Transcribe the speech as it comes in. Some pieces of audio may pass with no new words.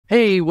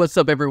Hey, what's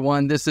up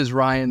everyone? This is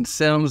Ryan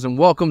Sims and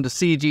welcome to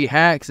CG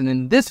Hacks, and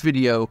in this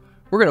video,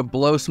 we're gonna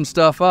blow some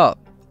stuff up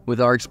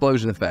with our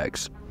explosion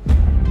effects.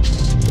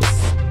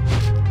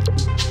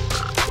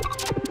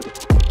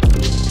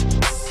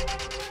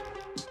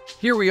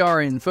 Here we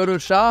are in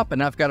Photoshop,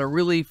 and I've got a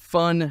really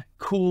fun,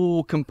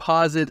 cool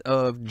composite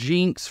of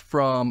Jinx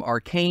from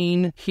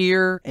Arcane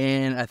here,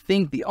 and I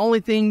think the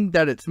only thing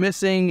that it's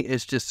missing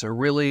is just a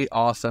really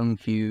awesome,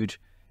 huge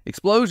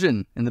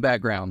explosion in the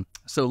background.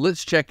 So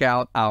let's check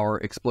out our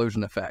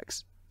explosion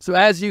effects. So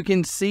as you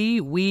can see,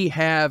 we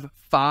have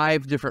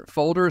 5 different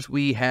folders.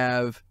 We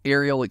have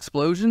aerial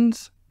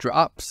explosions,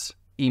 drops,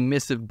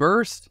 emissive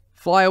bursts,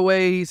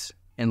 flyaways,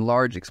 and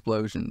large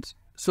explosions.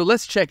 So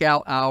let's check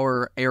out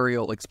our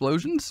aerial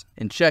explosions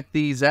and check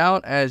these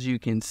out. As you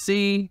can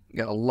see, you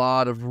got a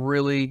lot of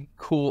really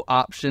cool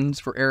options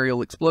for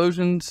aerial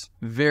explosions.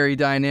 Very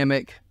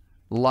dynamic,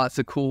 lots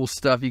of cool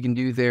stuff you can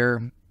do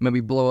there. Maybe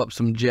blow up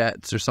some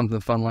jets or something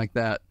fun like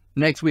that.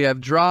 Next we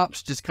have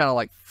drops, just kind of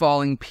like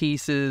falling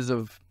pieces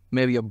of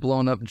maybe a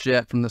blown up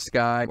jet from the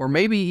sky, or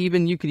maybe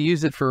even you could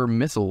use it for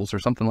missiles or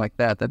something like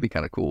that. That'd be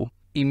kind of cool.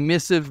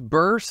 Emissive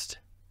burst,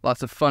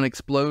 lots of fun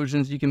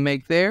explosions you can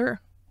make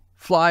there.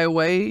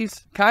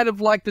 Flyaways, kind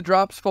of like the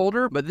drops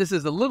folder, but this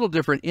is a little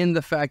different in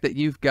the fact that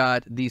you've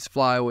got these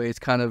flyaways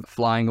kind of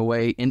flying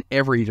away in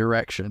every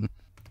direction.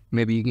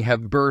 Maybe you can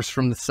have bursts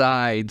from the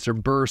sides or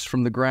bursts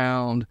from the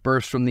ground,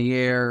 bursts from the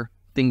air,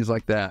 things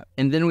like that.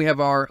 And then we have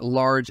our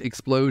large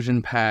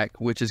explosion pack,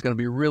 which is going to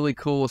be really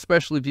cool,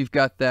 especially if you've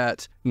got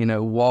that,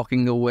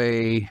 walking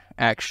away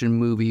action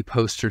movie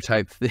poster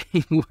type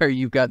thing where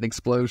you've got an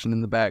explosion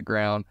in the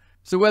background.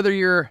 So whether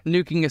you're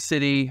nuking a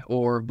city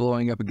or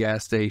blowing up a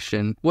gas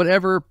station,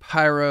 whatever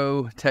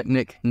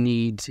pyrotechnic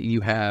needs you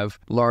have,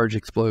 large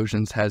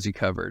explosions has you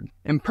covered.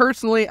 And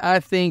personally, I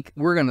think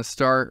we're going to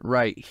start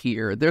right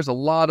here. There's a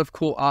lot of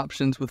cool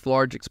options with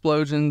large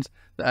explosions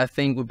that I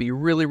think would be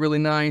really, really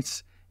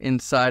nice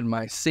inside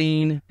my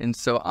scene. And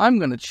so I'm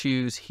going to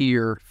choose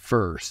here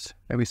first.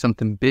 Maybe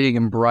something big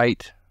and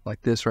bright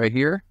like this right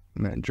here.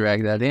 I'm going to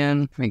drag that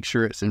in, make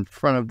sure it's in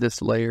front of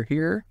this layer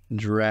here,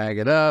 drag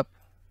it up,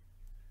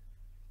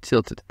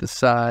 tilt it to the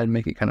side,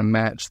 make it kind of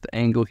match the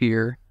angle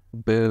here.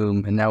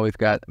 Boom. And now we've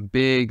got a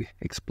big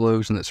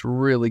explosion that's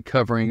really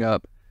covering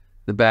up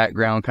the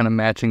background, kind of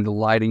matching the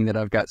lighting that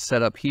I've got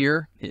set up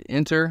here. Hit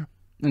enter,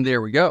 and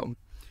there we go.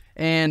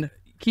 And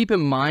keep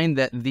in mind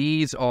that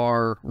these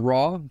are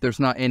raw. There's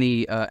not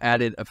any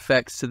added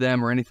effects to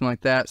them or anything like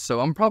that. So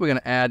I'm probably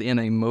going to add in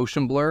a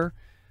motion blur.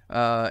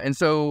 And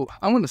so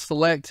I'm going to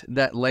select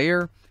that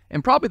layer.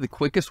 And probably the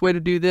quickest way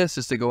to do this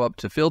is to go up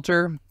to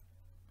Filter,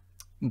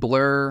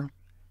 Blur,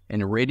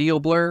 and Radial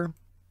Blur.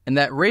 And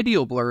that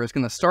radial blur is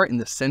going to start in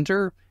the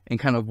center and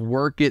kind of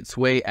work its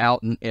way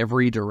out in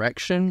every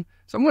direction.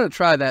 So I'm going to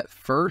try that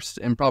first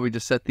and probably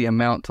just set the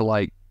amount to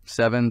like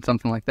 7,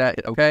 something like that.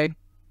 Hit OK.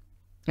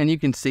 And you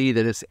can see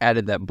that it's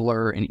added that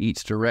blur in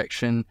each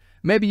direction.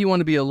 Maybe you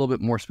want to be a little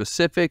bit more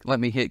specific. Let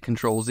me hit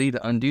Control Z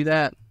to undo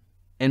that.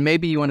 And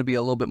maybe you want to be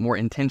a little bit more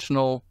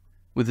intentional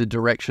with the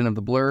direction of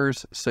the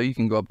blurs. So you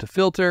can go up to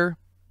Filter,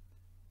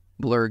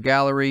 Blur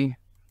Gallery,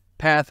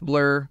 Path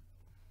Blur.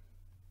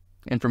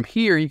 And from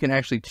here, you can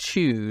actually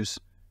choose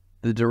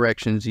the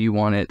directions you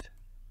want it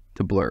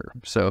to blur.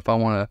 So if I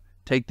want to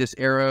take this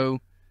arrow,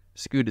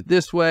 scoot it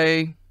this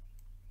way,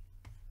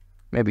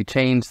 maybe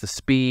change the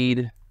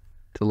speed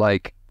to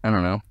like, I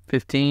don't know,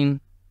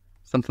 15,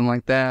 something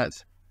like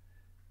that.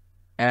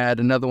 Add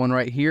another one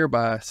right here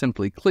by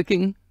simply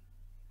clicking.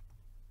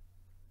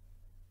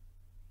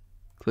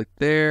 Click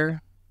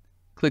there.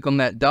 Click on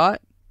that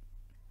dot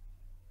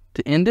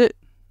to end it.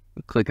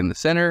 Click in the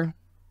center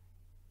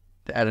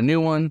to add a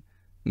new one.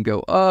 Go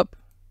up,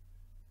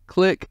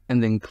 click,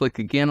 and then click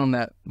again on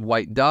that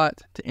white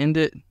dot to end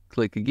it.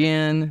 Click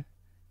again,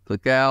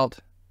 click out,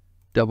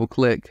 double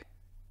click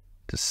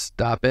to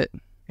stop it.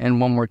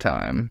 And one more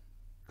time.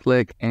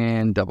 Click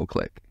and double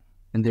click.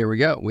 And there we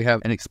go. We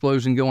have an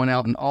explosion going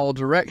out in all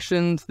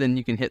directions. Then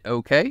you can hit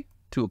OK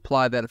to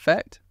apply that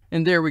effect.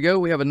 And there we go.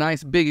 We have a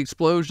nice big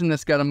explosion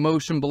that's got a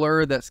motion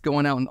blur that's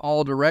going out in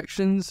all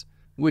directions,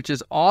 which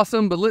is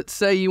awesome. But let's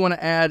say you want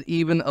to add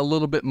even a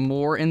little bit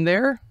more in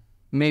there.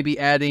 Maybe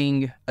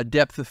adding a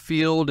depth of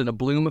field and a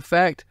bloom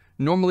effect.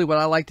 Normally what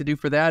I like to do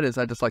for that is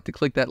I just like to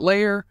click that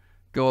layer,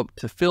 go up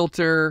to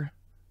Filter,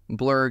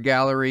 Blur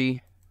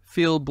Gallery,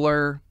 Field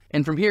Blur.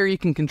 And from here, you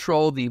can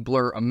control the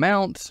blur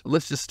amount.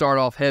 Let's just start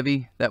off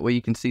heavy. That way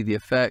you can see the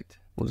effect.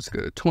 We'll just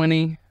go to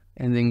 20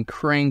 and then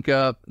crank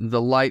up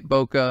the light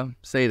bokeh,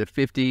 say to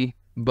 50,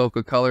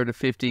 bokeh color to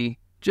 50,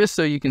 just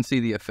so you can see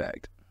the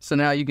effect. So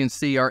now you can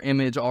see our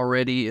image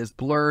already is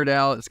blurred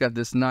out. It's got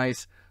this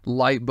nice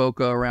light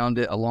bokeh around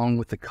it along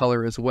with the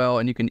color as well.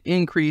 And you can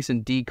increase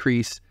and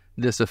decrease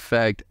this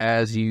effect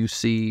as you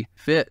see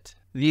fit.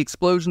 The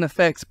explosion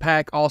effects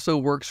pack also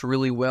works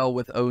really well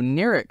with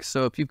Oniric.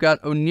 So if you've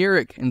got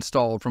Oniric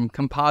installed from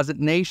Composite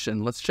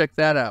Nation, let's check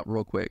that out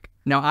real quick.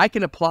 Now I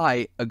can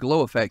apply a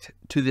glow effect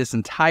to this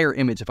entire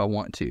image if I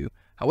want to.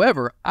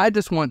 However, I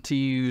just want to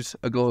use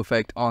a glow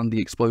effect on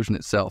the explosion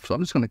itself. So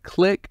I'm just going to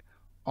click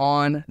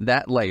on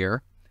that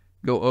layer,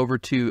 go over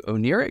to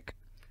Oniric.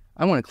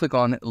 I want to click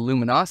on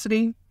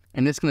luminosity,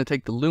 and it's going to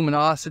take the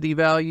luminosity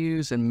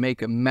values and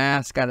make a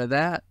mask out of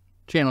that.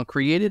 Channel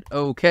created.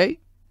 Okay.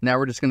 Now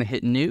we're just going to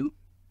hit new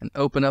and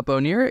open up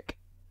Oniric.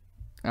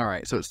 All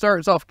right. So it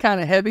starts off kind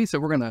of heavy, so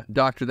we're going to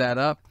doctor that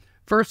up.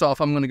 First off,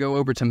 I'm going to go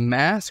over to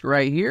mask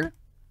right here.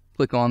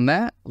 Click on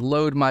that.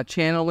 Load my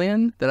channel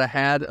in that I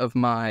had of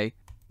my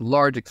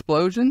large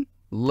explosion.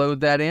 Load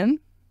that in.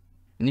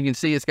 And you can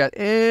see it's got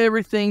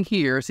everything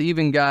here. It's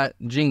even got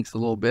Jinx a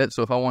little bit.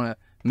 So if I want to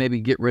maybe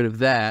get rid of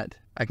that,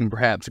 I can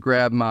perhaps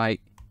grab my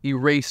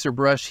eraser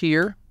brush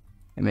here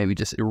and maybe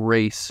just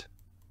erase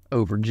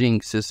over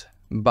Jinx's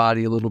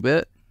body a little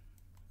bit.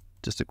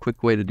 Just a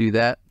quick way to do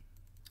that.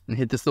 And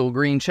hit this little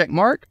green check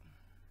mark.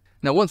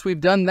 Now once we've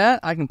done that,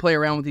 I can play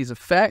around with these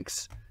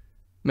effects.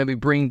 Maybe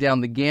bring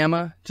down the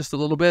gamma just a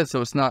little bit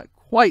so it's not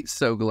quite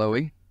so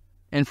glowy.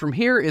 And from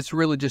here, it's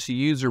really just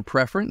user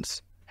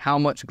preference, how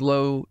much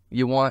glow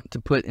you want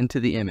to put into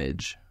the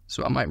image.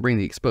 So I might bring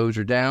the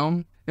exposure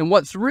down. And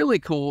what's really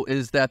cool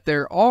is that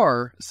there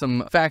are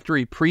some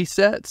factory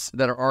presets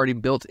that are already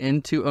built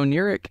into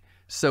Oniric.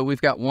 So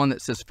we've got one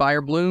that says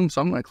Fire Bloom,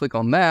 so I'm going to click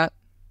on that.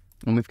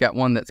 And we've got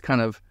one that's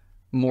kind of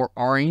more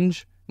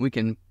orange. We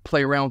can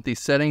play around with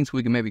these settings.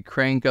 We can maybe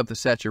crank up the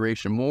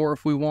saturation more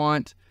if we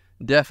want.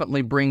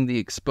 Definitely bring the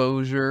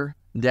exposure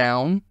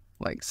down,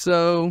 like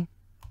so.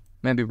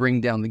 Maybe bring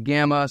down the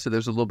gamma so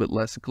there's a little bit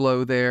less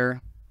glow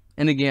there.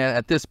 And again,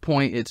 at this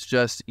point, it's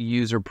just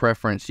user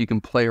preference. You can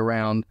play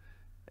around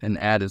and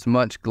add as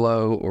much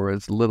glow or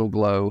as little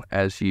glow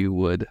as you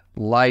would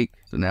like.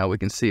 So now we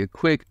can see a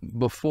quick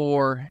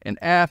before and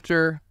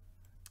after.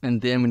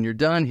 And then when you're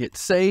done, hit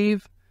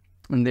save.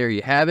 And there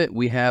you have it.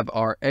 We have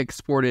our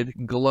exported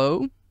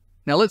glow.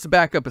 Now let's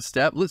back up a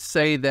step. Let's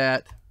say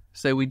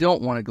we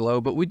don't want to glow,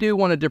 but we do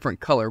want a different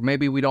color.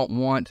 Maybe we don't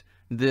want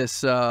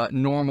this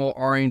normal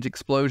orange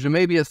explosion.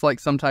 Maybe it's like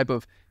some type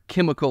of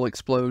chemical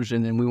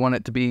explosion and we want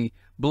it to be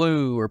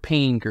blue or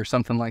pink or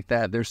something like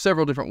that. There's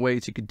several different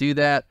ways you could do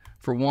that.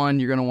 For one,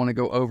 you're going to want to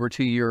go over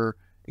to your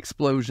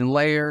explosion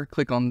layer,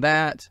 click on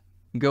that,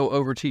 go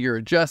over to your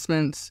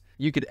adjustments.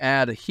 You could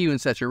add a hue and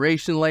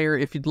saturation layer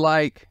if you'd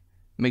like.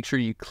 Make sure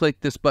you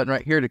click this button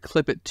right here to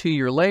clip it to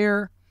your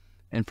layer.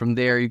 And from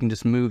there, you can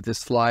just move this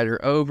slider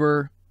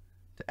over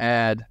to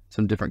add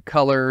some different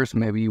colors.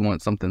 Maybe you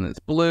want something that's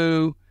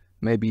blue.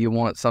 Maybe you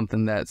want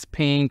something that's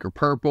pink or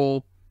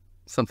purple,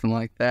 something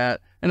like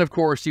that. And of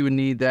course, you would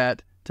need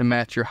that to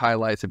match your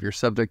highlights of your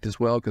subject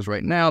as well, because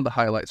right now the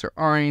highlights are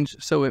orange,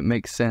 so it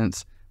makes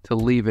sense to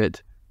leave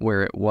it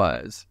where it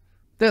was.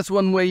 That's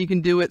one way you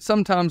can do it.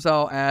 Sometimes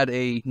I'll add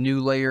a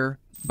new layer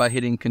by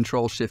hitting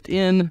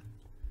Control-Shift-N.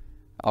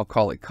 I'll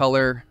call it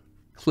color,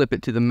 clip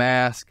it to the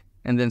mask,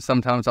 and then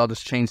sometimes I'll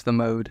just change the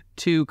mode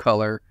to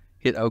color,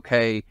 hit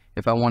OK.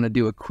 If I want to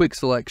do a quick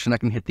selection, I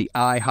can hit the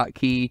I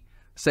hotkey.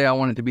 Say I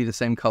want it to be the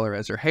same color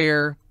as her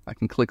hair. I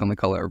can click on the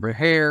color of her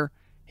hair,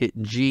 hit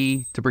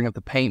G to bring up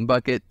the paint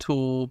bucket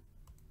tool,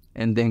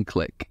 and then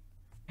click.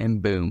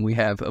 And boom, we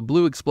have a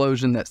blue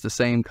explosion that's the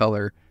same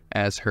color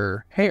as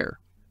her hair.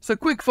 So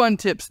quick fun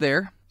tips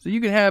there. So you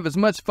can have as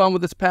much fun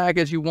with this pack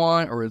as you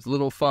want, or as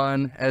little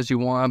fun as you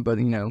want, but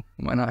you know,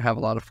 why not have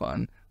a lot of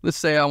fun? Let's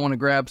say I want to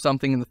grab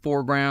something in the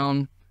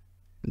foreground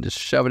and just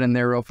shove it in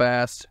there real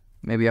fast.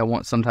 Maybe I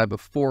want some type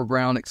of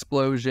foreground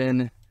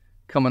explosion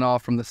coming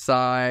off from the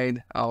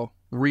side. I'll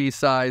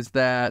resize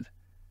that,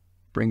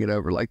 bring it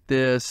over like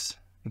this,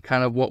 and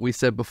kind of what we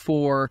said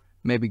before,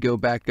 maybe go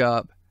back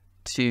up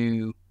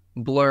to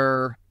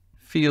blur,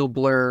 field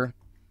blur.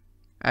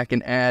 I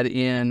can add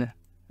in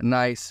a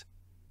nice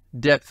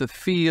depth of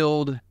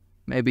field,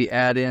 maybe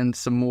add in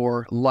some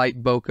more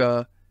light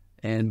bokeh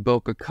and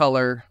bokeh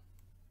color.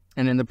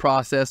 And in the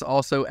process,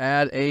 also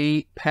add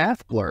a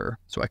path blur.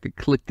 So I could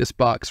click this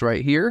box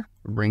right here,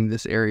 bring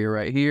this area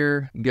right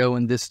here, go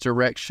in this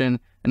direction,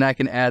 and I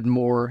can add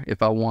more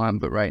if I want,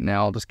 but right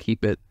now I'll just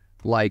keep it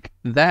like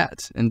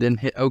that and then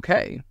hit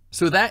OK.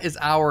 So that is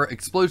our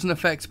explosion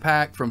effects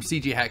pack from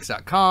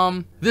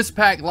cghacks.com. This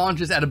pack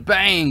launches at a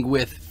bang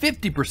with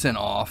 50%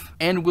 off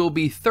and will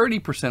be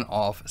 30%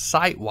 off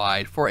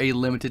site-wide for a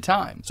limited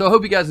time. So I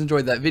hope you guys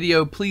enjoyed that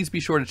video. Please be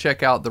sure to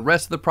check out the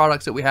rest of the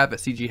products that we have at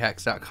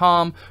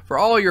cghacks.com for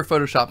all your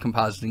Photoshop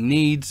compositing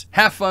needs.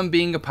 Have fun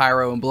being a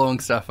pyro and blowing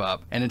stuff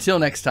up. And until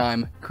next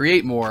time,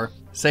 create more,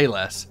 say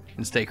less,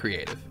 and stay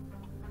creative.